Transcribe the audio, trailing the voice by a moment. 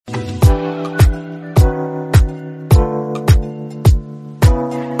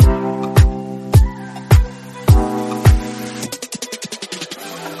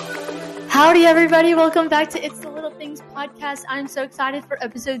Hey everybody, welcome back to It's the Little Things podcast. I'm so excited for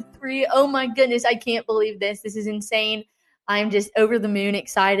episode 3. Oh my goodness, I can't believe this. This is insane. I'm just over the moon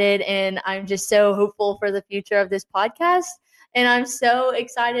excited, and I'm just so hopeful for the future of this podcast. And I'm so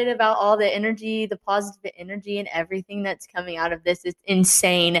excited about all the energy, the positive energy, and everything that's coming out of this. It's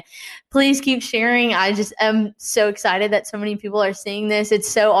insane. Please keep sharing. I just am so excited that so many people are seeing this. It's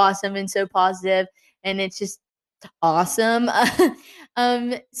so awesome and so positive, and it's just awesome.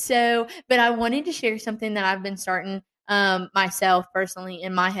 But I wanted to share something that I've been starting myself personally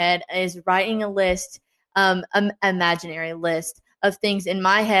in my head, is writing a list, imaginary list of things in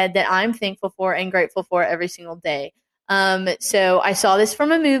my head that I'm thankful for and grateful for every single day. So I saw this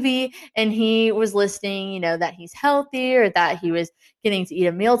from a movie, and he was listing, that he's healthy or that he was getting to eat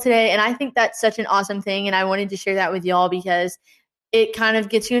a meal today. And I think that's such an awesome thing. And I wanted to share that with y'all because it kind of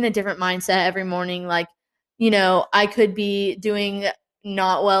gets you in a different mindset every morning. Like, I could be doing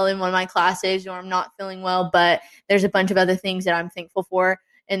not well in one of my classes, or I'm not feeling well, but there's a bunch of other things that I'm thankful for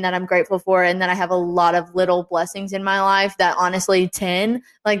and that I'm grateful for, and that I have a lot of little blessings in my life that honestly 10,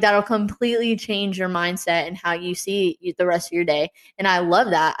 that'll completely change your mindset and how you see the rest of your day. And I love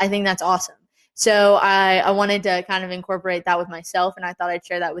that. I think that's awesome. So I wanted to kind of incorporate that with myself, and I thought I'd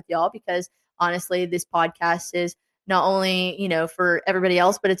share that with y'all because honestly, this podcast is not only, for everybody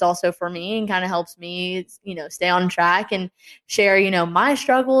else, but it's also for me, and kind of helps me, stay on track and share, my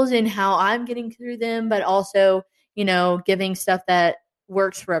struggles and how I'm getting through them, but also, giving stuff that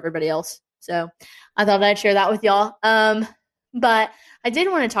works for everybody else. So I thought I'd share that with y'all. But I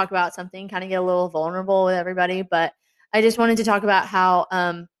did want to talk about something, kind of get a little vulnerable with everybody, but I just wanted to talk about how,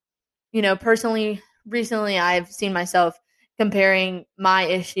 personally, recently I've seen myself comparing my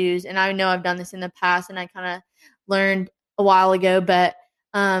issues, and I know I've done this in the past, and I kind of learned a while ago, but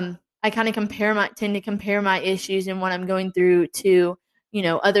I kind of tend to compare my issues and what I'm going through to,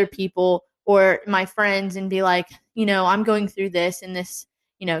 other people or my friends, and be like, I'm going through this, and this,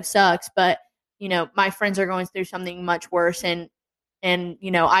 sucks, but, my friends are going through something much worse, and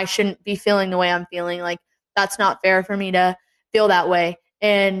I shouldn't be feeling the way I'm feeling. Like, that's not fair for me to feel that way.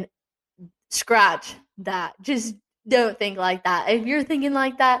 And scratch that. Just don't think like that. If you're thinking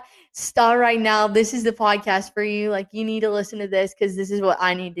like that, stop right now. This is the podcast for you. Like, you need to listen to this because this is what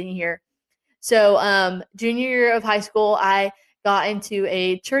I need to hear. So, junior year of high school, I got into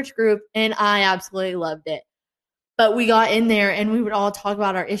a church group, and I absolutely loved it. But we got in there, and we would all talk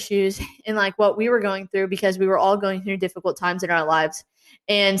about our issues and what we were going through, because we were all going through difficult times in our lives.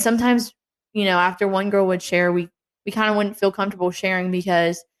 And sometimes, after one girl would share, we kind of wouldn't feel comfortable sharing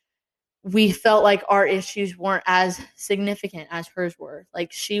because we felt like our issues weren't as significant as hers were.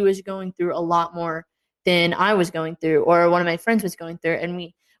 Like, she was going through a lot more than I was going through, or one of my friends was going through. And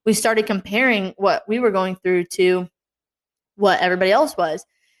we started comparing what we were going through to what everybody else was.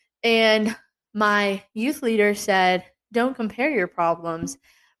 And my youth leader said, don't compare your problems.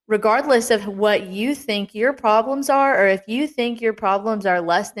 Regardless of what you think your problems are, or if you think your problems are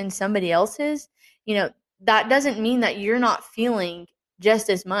less than somebody else's, that doesn't mean that you're not feeling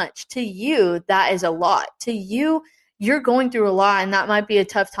just as much. To you, that is a lot. To you, you're going through a lot, and that might be a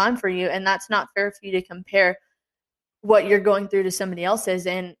tough time for you, and that's not fair for you to compare what you're going through to somebody else's.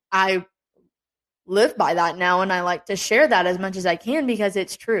 And I live by that now, and I like to share that as much as I can because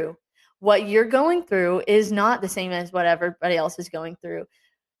it's true. What you're going through is not the same as what everybody else is going through.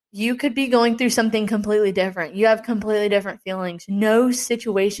 You could be going through something completely different. You have completely different feelings. No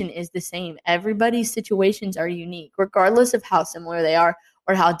situation is the same. Everybody's situations are unique, regardless of how similar they are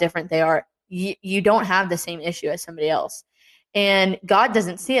or how different they are. You don't have the same issue as somebody else. And God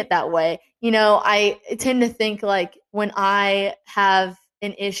doesn't see it that way. I tend to think when I have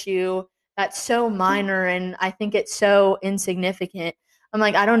an issue that's so minor and I think it's so insignificant, I'm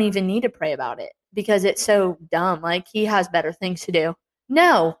like, I don't even need to pray about it because it's so dumb. Like, he has better things to do.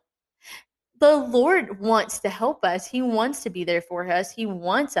 No, the Lord wants to help us. He wants to be there for us. He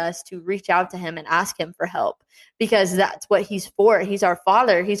wants us to reach out to him and ask him for help, because that's what he's for. He's our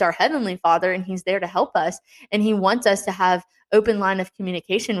Father. He's our Heavenly Father, and he's there to help us. And he wants us to have open line of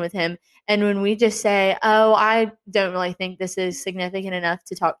communication with him. And when we just say, oh, I don't really think this is significant enough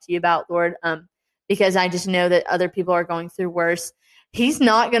to talk to you about, Lord, because I just know that other people are going through worse, he's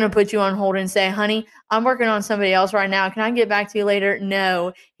not going to put you on hold and say, honey, I'm working on somebody else right now. Can I get back to you later?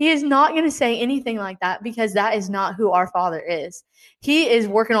 No, he is not going to say anything like that, because that is not who our Father is. He is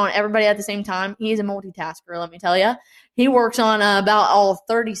working on everybody at the same time. He is a multitasker, let me tell you. He works on about all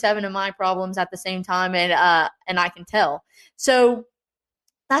 37 of my problems at the same time, and I can tell. So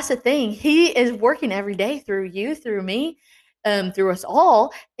that's the thing. He is working every day through you, through me, through us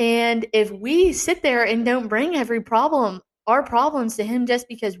all. And if we sit there and don't bring every problem our problems to him just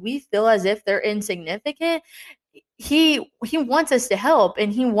because we feel as if they're insignificant. He wants us to help,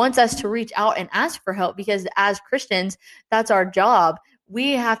 and he wants us to reach out and ask for help, because as Christians, that's our job.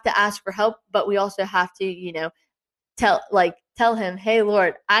 We have to ask for help, but we also have to, tell him, hey,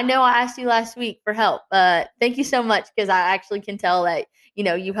 Lord, I know I asked you last week for help. Thank you so much, because I actually can tell that,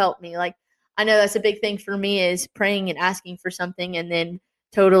 you helped me. Like, I know that's a big thing for me, is praying and asking for something and then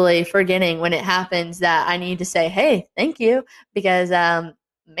totally forgetting when it happens that I need to say, hey, thank you, because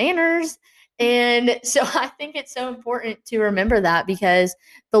manners. And so I think it's so important to remember that, because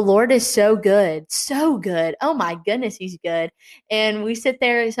the Lord is so good, so good. Oh my goodness, he's good. And we sit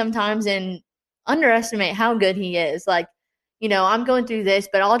there sometimes and underestimate how good he is. Like, I'm going through this,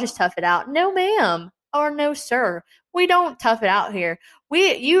 but I'll just tough it out. No, ma'am, or no, sir. We don't tough it out here.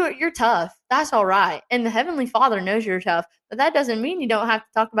 You're tough. That's all right. And the Heavenly Father knows you're tough, but that doesn't mean you don't have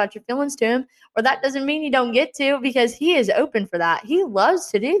to talk about your feelings to him, or that doesn't mean you don't get to, because he is open for that. He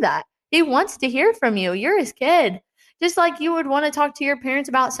loves to do that. He wants to hear from you. You're his kid. Just like you would want to talk to your parents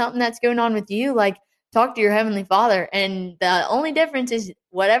about something that's going on with you, like talk to your Heavenly Father. And the only difference is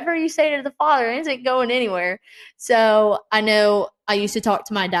whatever you say to the Father isn't going anywhere. So I know I used to talk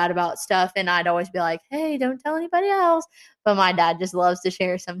to my dad about stuff, and I'd always be like, hey, don't tell anybody else. But my dad just loves to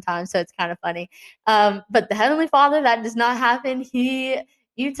share sometimes, so it's kind of funny. But the Heavenly Father, that does not happen. You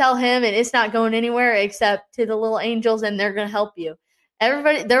tell him, and it's not going anywhere except to the little angels, and they're going to help you.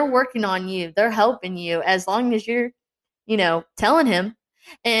 Everybody, they're working on you. They're helping you as long as you're, telling him.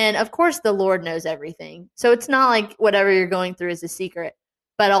 And of course, the Lord knows everything. So it's not like whatever you're going through is a secret,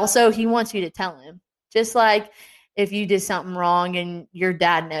 but also he wants you to tell him. Just like if you did something wrong and your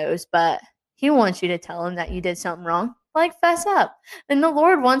dad knows, but he wants you to tell him that you did something wrong, like fess up. And the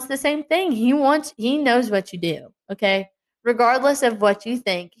Lord wants the same thing. He knows what you do. Okay. Regardless of what you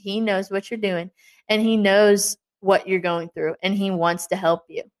think, he knows what you're doing, and he knows what you're going through, and he wants to help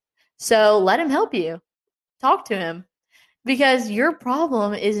you. So let him help you. Talk to him, because your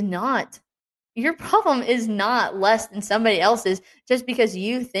problem is not less than somebody else's, just because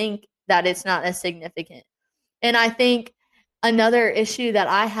you think that it's not as significant. And I think another issue that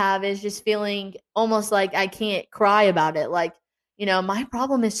I have is just feeling almost like I can't cry about it. Like, my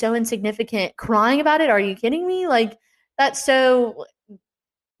problem is so insignificant. Crying about it? Are you kidding me? Like, that's so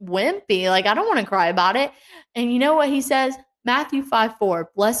wimpy. Like, I don't want to cry about it. And you know what he says? Matthew 5:4.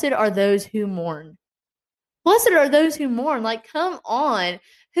 Blessed are those who mourn. Blessed are those who mourn. Like, come on.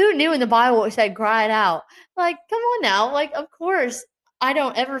 Who knew in the Bible it said cry it out? Like, come on now. Like, of course, I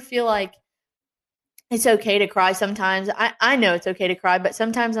don't ever feel like it's okay to cry sometimes. I know it's okay to cry, but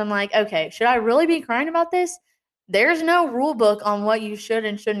sometimes I'm like, okay, should I really be crying about this? There's no rule book on what you should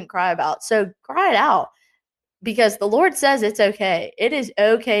and shouldn't cry about. So cry it out, because the Lord says it's okay. It is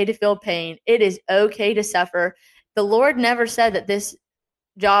okay to feel pain. It is okay to suffer. The Lord never said that this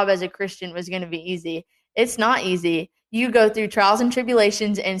job as a Christian was going to be easy. It's not easy. You go through trials and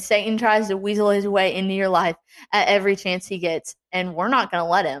tribulations, and Satan tries to weasel his way into your life at every chance he gets. And we're not going to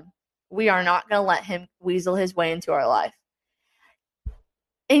let him. We are not going to let him weasel his way into our life.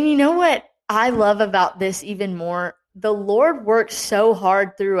 And you know what I love about this even more? The Lord works so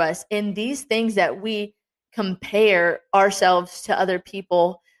hard through us in these things that we compare ourselves to other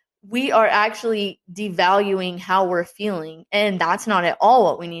people. We are actually devaluing how we're feeling. And that's not at all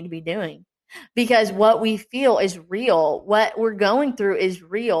what we need to be doing, because what we feel is real. What we're going through is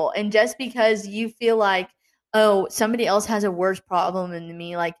real. And just because you feel like, oh, somebody else has a worse problem than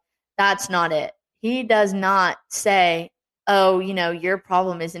me, like, that's not it. He does not say, oh, your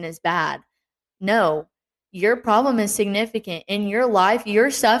problem isn't as bad. No, your problem is significant in your life. Your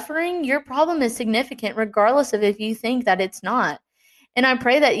suffering, your problem is significant, regardless of if you think that it's not. And I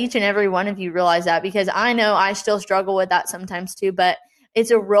pray that each and every one of you realize that, because I know I still struggle with that sometimes too, but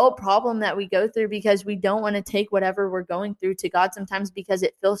it's a real problem that we go through, because we don't want to take whatever we're going through to God sometimes, because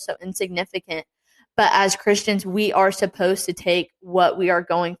it feels so insignificant. But as Christians, we are supposed to take what we are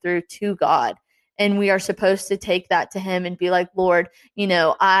going through to God, and we are supposed to take that to him and be like, Lord,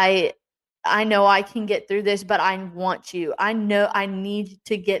 I know I can get through this, but I want you. I know I need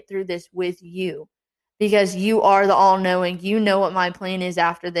to get through this with you, because you are the all-knowing. You know what my plan is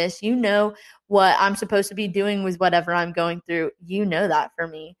after this. You know what I'm supposed to be doing with whatever I'm going through. You know that for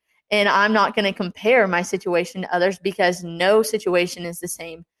me. And I'm not going to compare my situation to others, because no situation is the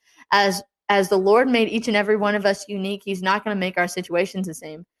same. As the Lord made each and every one of us unique, he's not going to make our situations the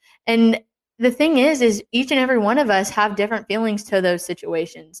same. And the thing is each and every one of us have different feelings to those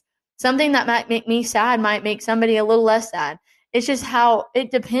situations. Something that might make me sad might make somebody a little less sad. It's just how it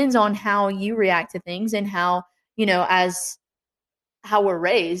depends on how you react to things, and how, as how we're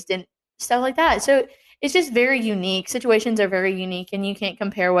raised and stuff like that. So it's just very unique. Situations are very unique, and you can't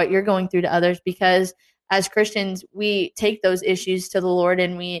compare what you're going through to others, because as Christians, we take those issues to the Lord,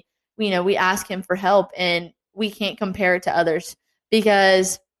 and we ask him for help, and we can't compare it to others,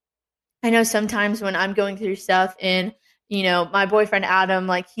 because I know sometimes when I'm going through stuff, and my boyfriend Adam,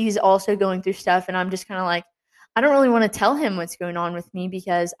 like, he's also going through stuff, and I'm just kind of like, I don't really want to tell him what's going on with me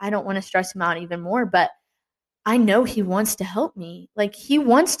because I don't want to stress him out even more, but I know he wants to help me. Like, he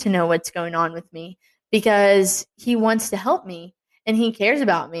wants to know what's going on with me because he wants to help me and he cares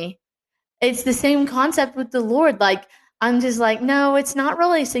about me. It's the same concept with the Lord. Like, I'm just like, no, it's not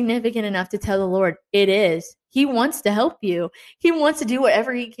really significant enough to tell the Lord. It is. He wants to help you. He wants to do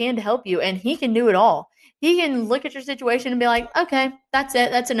whatever he can to help you, and he can do it all. He can look at your situation and be like, okay, that's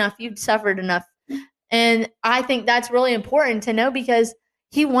it. That's enough. You've suffered enough. And I think that's really important to know, because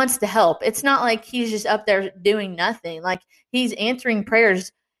he wants to help. It's not like he's just up there doing nothing. Like, he's answering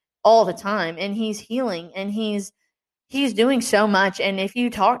prayers all the time, and he's healing, and he's doing so much. And if you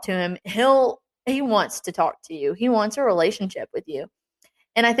talk to him, he wants to talk to you. He wants a relationship with you.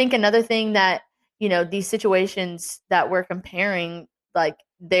 And I think another thing that, these situations that we're comparing, like,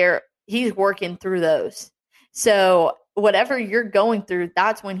 he's working through those. So whatever you're going through,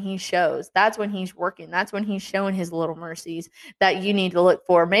 that's when he shows. That's when he's working. That's when he's showing his little mercies that you need to look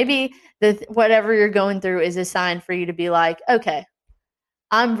for. Maybe whatever you're going through is a sign for you to be like, okay,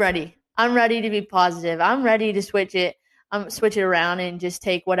 I'm ready. I'm ready to be positive. I'm ready to switch it around and just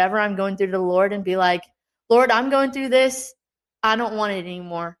take whatever I'm going through to the Lord and be like, Lord, I'm going through this. I don't want it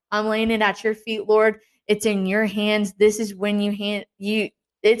anymore. I'm laying it at your feet, Lord. It's in your hands. This is when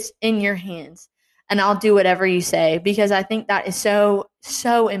it's in your hands. And I'll do whatever you say, because I think that is so,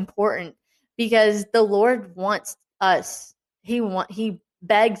 so important, because the Lord wants us. He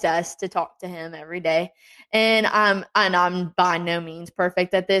begs us to talk to him every day. And I'm by no means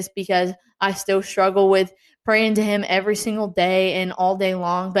perfect at this, because I still struggle with praying to him every single day and all day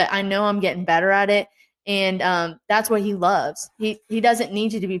long, but I know I'm getting better at it. And that's what he loves. He doesn't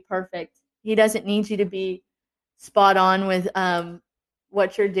need you to be perfect. He doesn't need you to be spot on with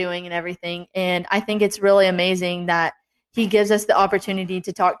what you're doing and everything. And I think it's really amazing that he gives us the opportunity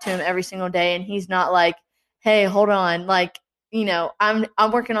to talk to him every single day, and he's not like, hey, hold on, like,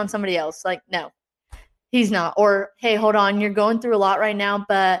 I'm working on somebody else. Like, no, he's not. Or, hey, hold on, you're going through a lot right now,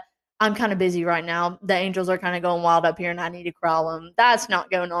 but I'm kind of busy right now. The angels are kind of going wild up here and I need to corral them. That's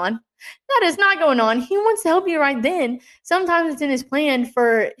not going on. That is not going on. He wants to help you right then. Sometimes it's in his plan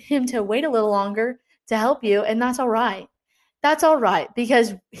for him to wait a little longer to help you, and that's all right. That's all right,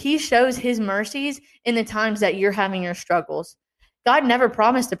 because he shows his mercies in the times that you're having your struggles. God never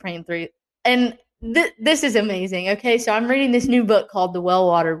promised to pray in three. And this is amazing. Okay, so I'm reading this new book called The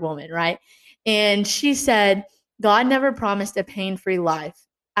Well-Watered Woman, right? And she said, God never promised a pain-free life.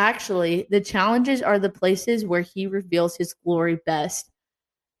 Actually, the challenges are the places where he reveals his glory best.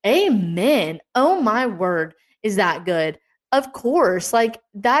 Amen. Oh my word. Is that good? Of course. Like,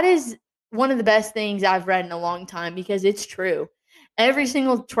 that is one of the best things I've read in a long time, because it's true. Every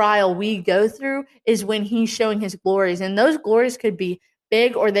single trial we go through is when he's showing his glories, and those glories could be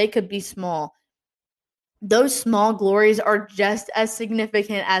big or they could be small. Those small glories are just as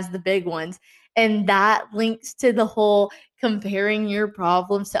significant as the big ones. And that links to the whole comparing your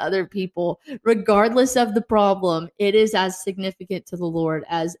problems to other people. Regardless of the problem, it is as significant to the Lord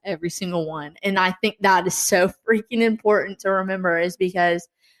as every single one. And I think that is so freaking important to remember, is because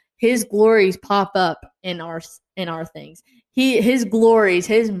his glories pop up in our things. His glories,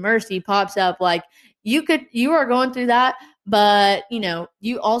 his mercy pops up. Like, you are going through that, but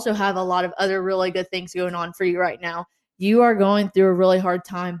you also have a lot of other really good things going on for you right now. You are going through a really hard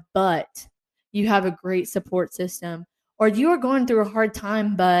time, but you have a great support system. Or you are going through a hard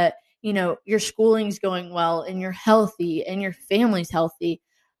time, but your schooling's going well, and you're healthy, and your family's healthy.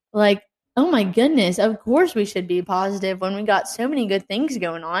 Like, oh my goodness, of course we should be positive when we got so many good things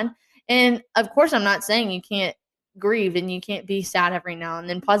going on. And of course, I'm not saying you can't grieve and you can't be sad every now and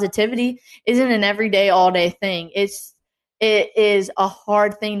then. Positivity isn't an everyday, all day thing. It is a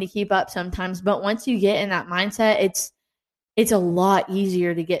hard thing to keep up sometimes, but once you get in that mindset, it's a lot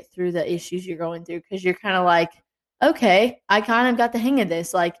easier to get through the issues you're going through, because you're kind of like, okay, I kind of got the hang of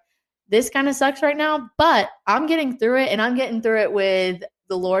this. Like, this kind of sucks right now, but I'm getting through it, and I'm getting through it with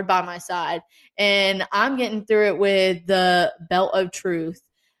the Lord by my side, and I'm getting through it with the belt of truth.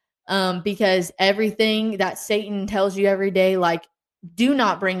 Because everything that Satan tells you every day, like, do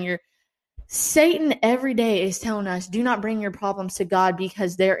not bring your Satan every day is telling us, do not bring your problems to God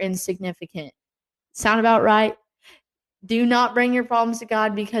because they're insignificant. Sound about right? Do not bring your problems to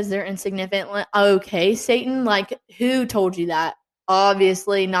God because they're insignificant. Okay, Satan, like, who told you that?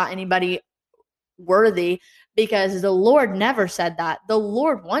 Obviously, not anybody worthy, because the Lord never said that. The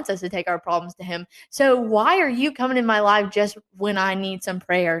Lord wants us to take our problems to him. So why are you coming in my life just when I need some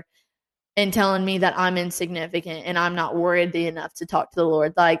prayer and telling me that I'm insignificant and I'm not worthy enough to talk to the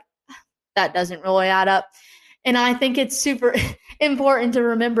Lord? Like, that doesn't really add up. And I think it's super important to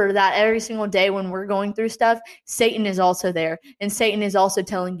remember that every single day when we're going through stuff, Satan is also there. And Satan is also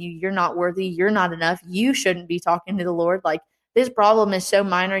telling you, you're not worthy. You're not enough. You shouldn't be talking to the Lord. Like, this problem is so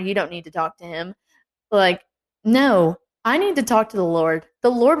minor. You don't need to talk to him. Like, no, I need to talk to the Lord. The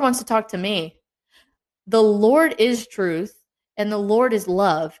Lord wants to talk to me. The Lord is truth and the Lord is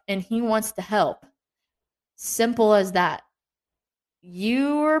love, and he wants to help. Simple as that.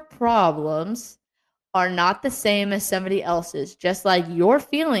 Your problems are not the same as somebody else's, just like your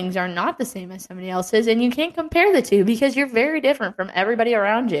feelings are not the same as somebody else's. And you can't compare the two because you're very different from everybody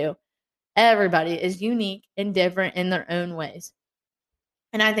around you. Everybody is unique and different in their own ways.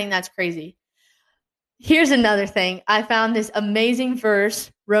 And I think that's crazy. Here's another thing. I found this amazing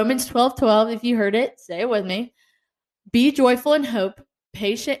verse, Romans 12:12. If you heard it, say it with me. Be joyful in hope,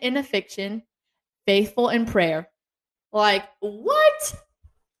 patient in affliction, faithful in prayer. Like, what?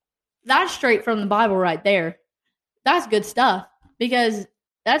 That's straight from the Bible right there. That's good stuff, because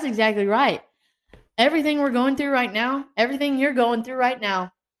that's exactly right. Everything we're going through right now, everything you're going through right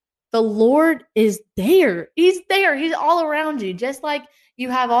now, the Lord is there. He's there. He's all around you. Just like you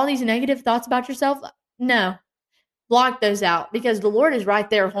have all these negative thoughts about yourself. No, block those out, because the Lord is right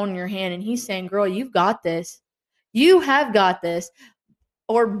there holding your hand and he's saying, girl, you've got this. You have got this.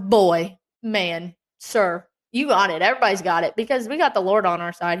 Or boy, man, sir, you got it. Everybody's got it, because we got the Lord on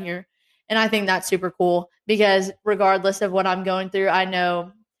our side here. And I think that's super cool, because regardless of what I'm going through, I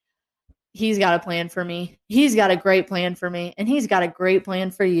know he's got a plan for me. He's got a great plan for me, and he's got a great plan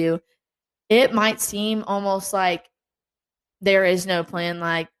for you. It might seem almost like there is no plan,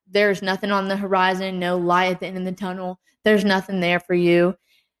 like there's nothing on the horizon, no light at the end of the tunnel. There's nothing there for you.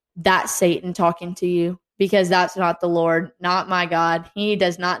 That's Satan talking to you, because that's not the Lord, not my God. He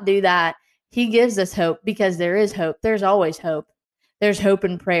does not do that. He gives us hope, because there is hope. There's always hope. There's hope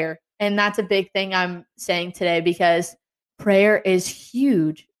in prayer. And that's a big thing I'm saying today, because prayer is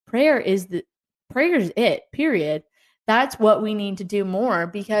huge. Prayer is it, period. That's what we need to do more,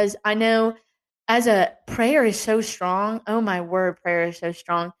 because I know prayer is so strong. Oh my word, prayer is so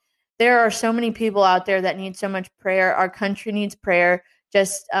strong. There are so many people out there that need so much prayer. Our country needs prayer,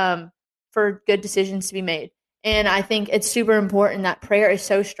 just for good decisions to be made. And I think it's super important that prayer is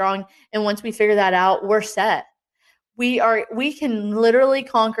so strong. And once we figure that out, we're set. We can literally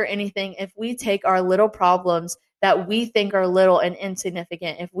conquer anything if we take our little problems that we think are little and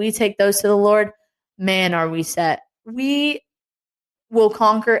insignificant. If we take those to the Lord, man, are we set. We will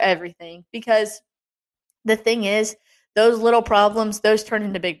conquer everything, because the thing is, those little problems, those turn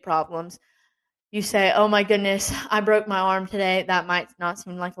into big problems. You say, oh my goodness, I broke my arm today. That might not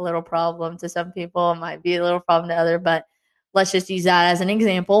seem like a little problem to some people. It might be a little problem to others, but let's just use that as an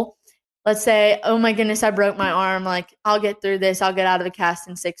example. Let's say, oh my goodness, I broke my arm. Like, I'll get through this. I'll get out of the cast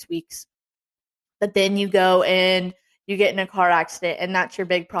in 6 weeks. But then you go and you get in a car accident, and that's your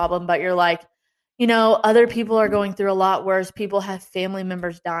big problem. But you're like, other people are going through a lot worse. People have family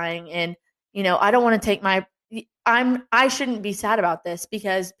members dying. And, I don't want to take I shouldn't be sad about this,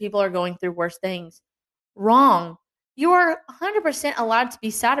 because people are going through worse things. Wrong. You are 100% allowed to be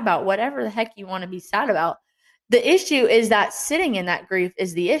sad about whatever the heck you want to be sad about. The issue is that sitting in that grief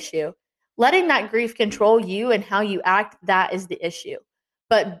is the issue. Letting that grief control you and how you act, that is the issue.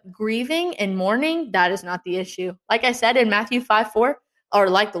 But grieving and mourning, that is not the issue. Like I said in Matthew 5:4, or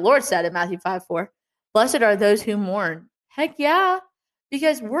like the Lord said in Matthew 5:4, blessed are those who mourn. Heck yeah,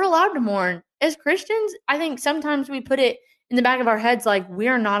 because we're allowed to mourn. As Christians, I think sometimes we put it in the back of our heads like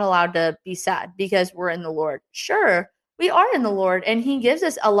we're not allowed to be sad because we're in the Lord. Sure, we are in the Lord, and he gives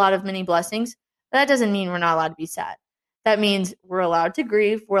us a lot of many blessings. But that doesn't mean we're not allowed to be sad. That means we're allowed to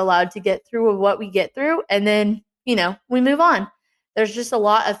grieve. We're allowed to get through what we get through, and then, we move on. There's just a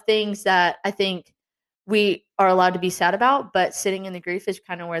lot of things that I think we are allowed to be sad about, but sitting in the grief is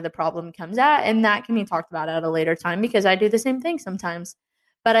kind of where the problem comes at, and that can be talked about at a later time, because I do the same thing sometimes.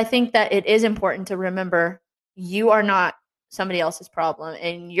 But I think that it is important to remember you are not somebody else's problem,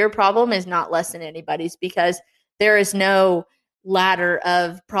 and your problem is not less than anybody's, because there is no ladder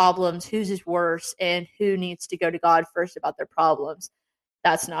of problems, whose is worse and who needs to go to God first about their problems.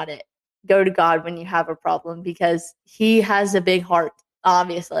 That's not it. Go to God when you have a problem, because he has a big heart,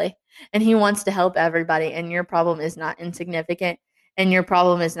 obviously, and he wants to help everybody, and your problem is not insignificant, and your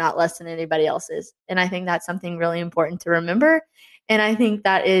problem is not less than anybody else's. And I think that's something really important to remember, and I think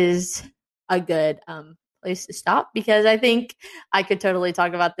that is a good place to stop, because I think I could totally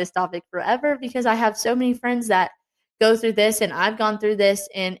talk about this topic forever, because I have so many friends that go through this, and I've gone through this,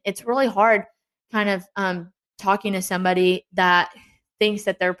 and it's really hard kind of talking to somebody that thinks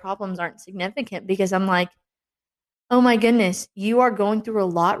that their problems aren't significant, because I'm like, oh my goodness, you are going through a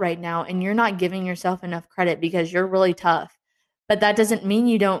lot right now, and you're not giving yourself enough credit because you're really tough. But that doesn't mean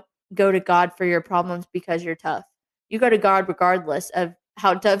you don't go to God for your problems because you're tough. You go to God regardless of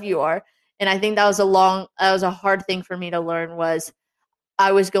how tough you are. And I think that was a hard thing for me to learn. Was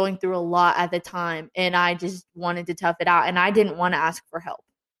I was going through a lot at the time, and I just wanted to tough it out, and I didn't want to ask for help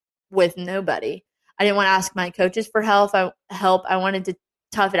with nobody. I didn't want to ask my coaches for help. I wanted to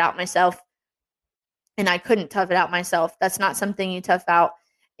tough it out myself. And I couldn't tough it out myself. That's not something you tough out.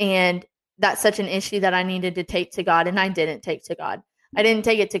 And that's such an issue that I needed to take to God, and I didn't take to God. I didn't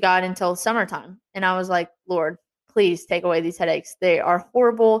take it to God until summertime. And I was like, Lord, please take away these headaches. They are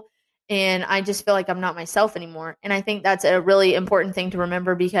horrible, and I just feel like I'm not myself anymore. And I think that's a really important thing to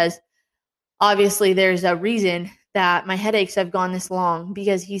remember, because obviously there's a reason that my headaches have gone this long,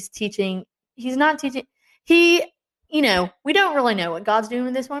 because he's not teaching. We don't really know what God's doing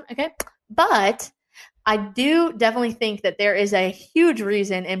with this one, okay? But I do definitely think that there is a huge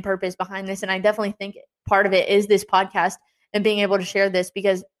reason and purpose behind this. And I definitely think part of it is this podcast and being able to share this,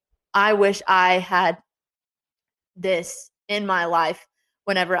 because I wish I had this in my life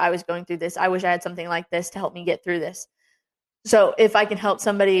whenever I was going through this. I wish I had something like this to help me get through this. So if I can help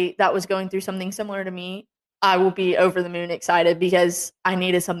somebody that was going through something similar to me, I will be over the moon excited, because I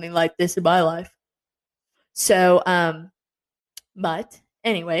needed something like this in my life. So, but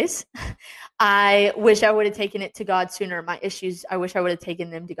anyways, I wish I would have taken it to God sooner. My issues, I wish I would have taken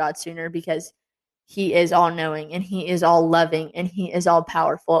them to God sooner, because he is all knowing, and he is all loving, and he is all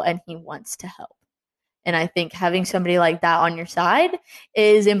powerful, and he wants to help. And I think having somebody like that on your side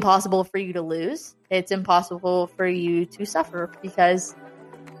is impossible for you to lose. It's impossible for you to suffer, because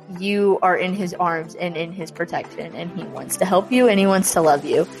you are in his arms and in his protection, and he wants to help you, and he wants to love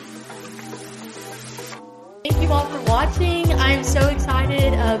you. Thank you all for watching. I'm so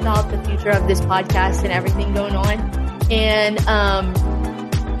excited about the future of this podcast and everything going on. And,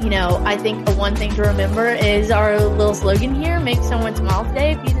 I think the one thing to remember is our little slogan here: make someone smile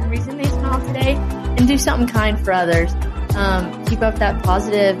today, be the reason they smile today, and do something kind for others. Keep up that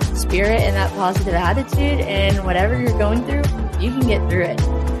positive spirit and that positive attitude, and whatever you're going through, you can get through it,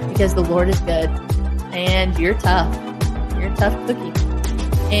 because the Lord is good, and you're tough. You're a tough cookie.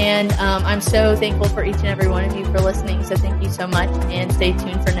 And I'm so thankful for each and every one of you for listening. So thank you so much, and stay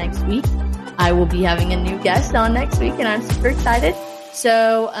tuned for next week. I will be having a new guest on next week, and I'm super excited.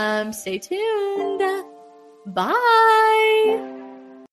 So stay tuned. Bye.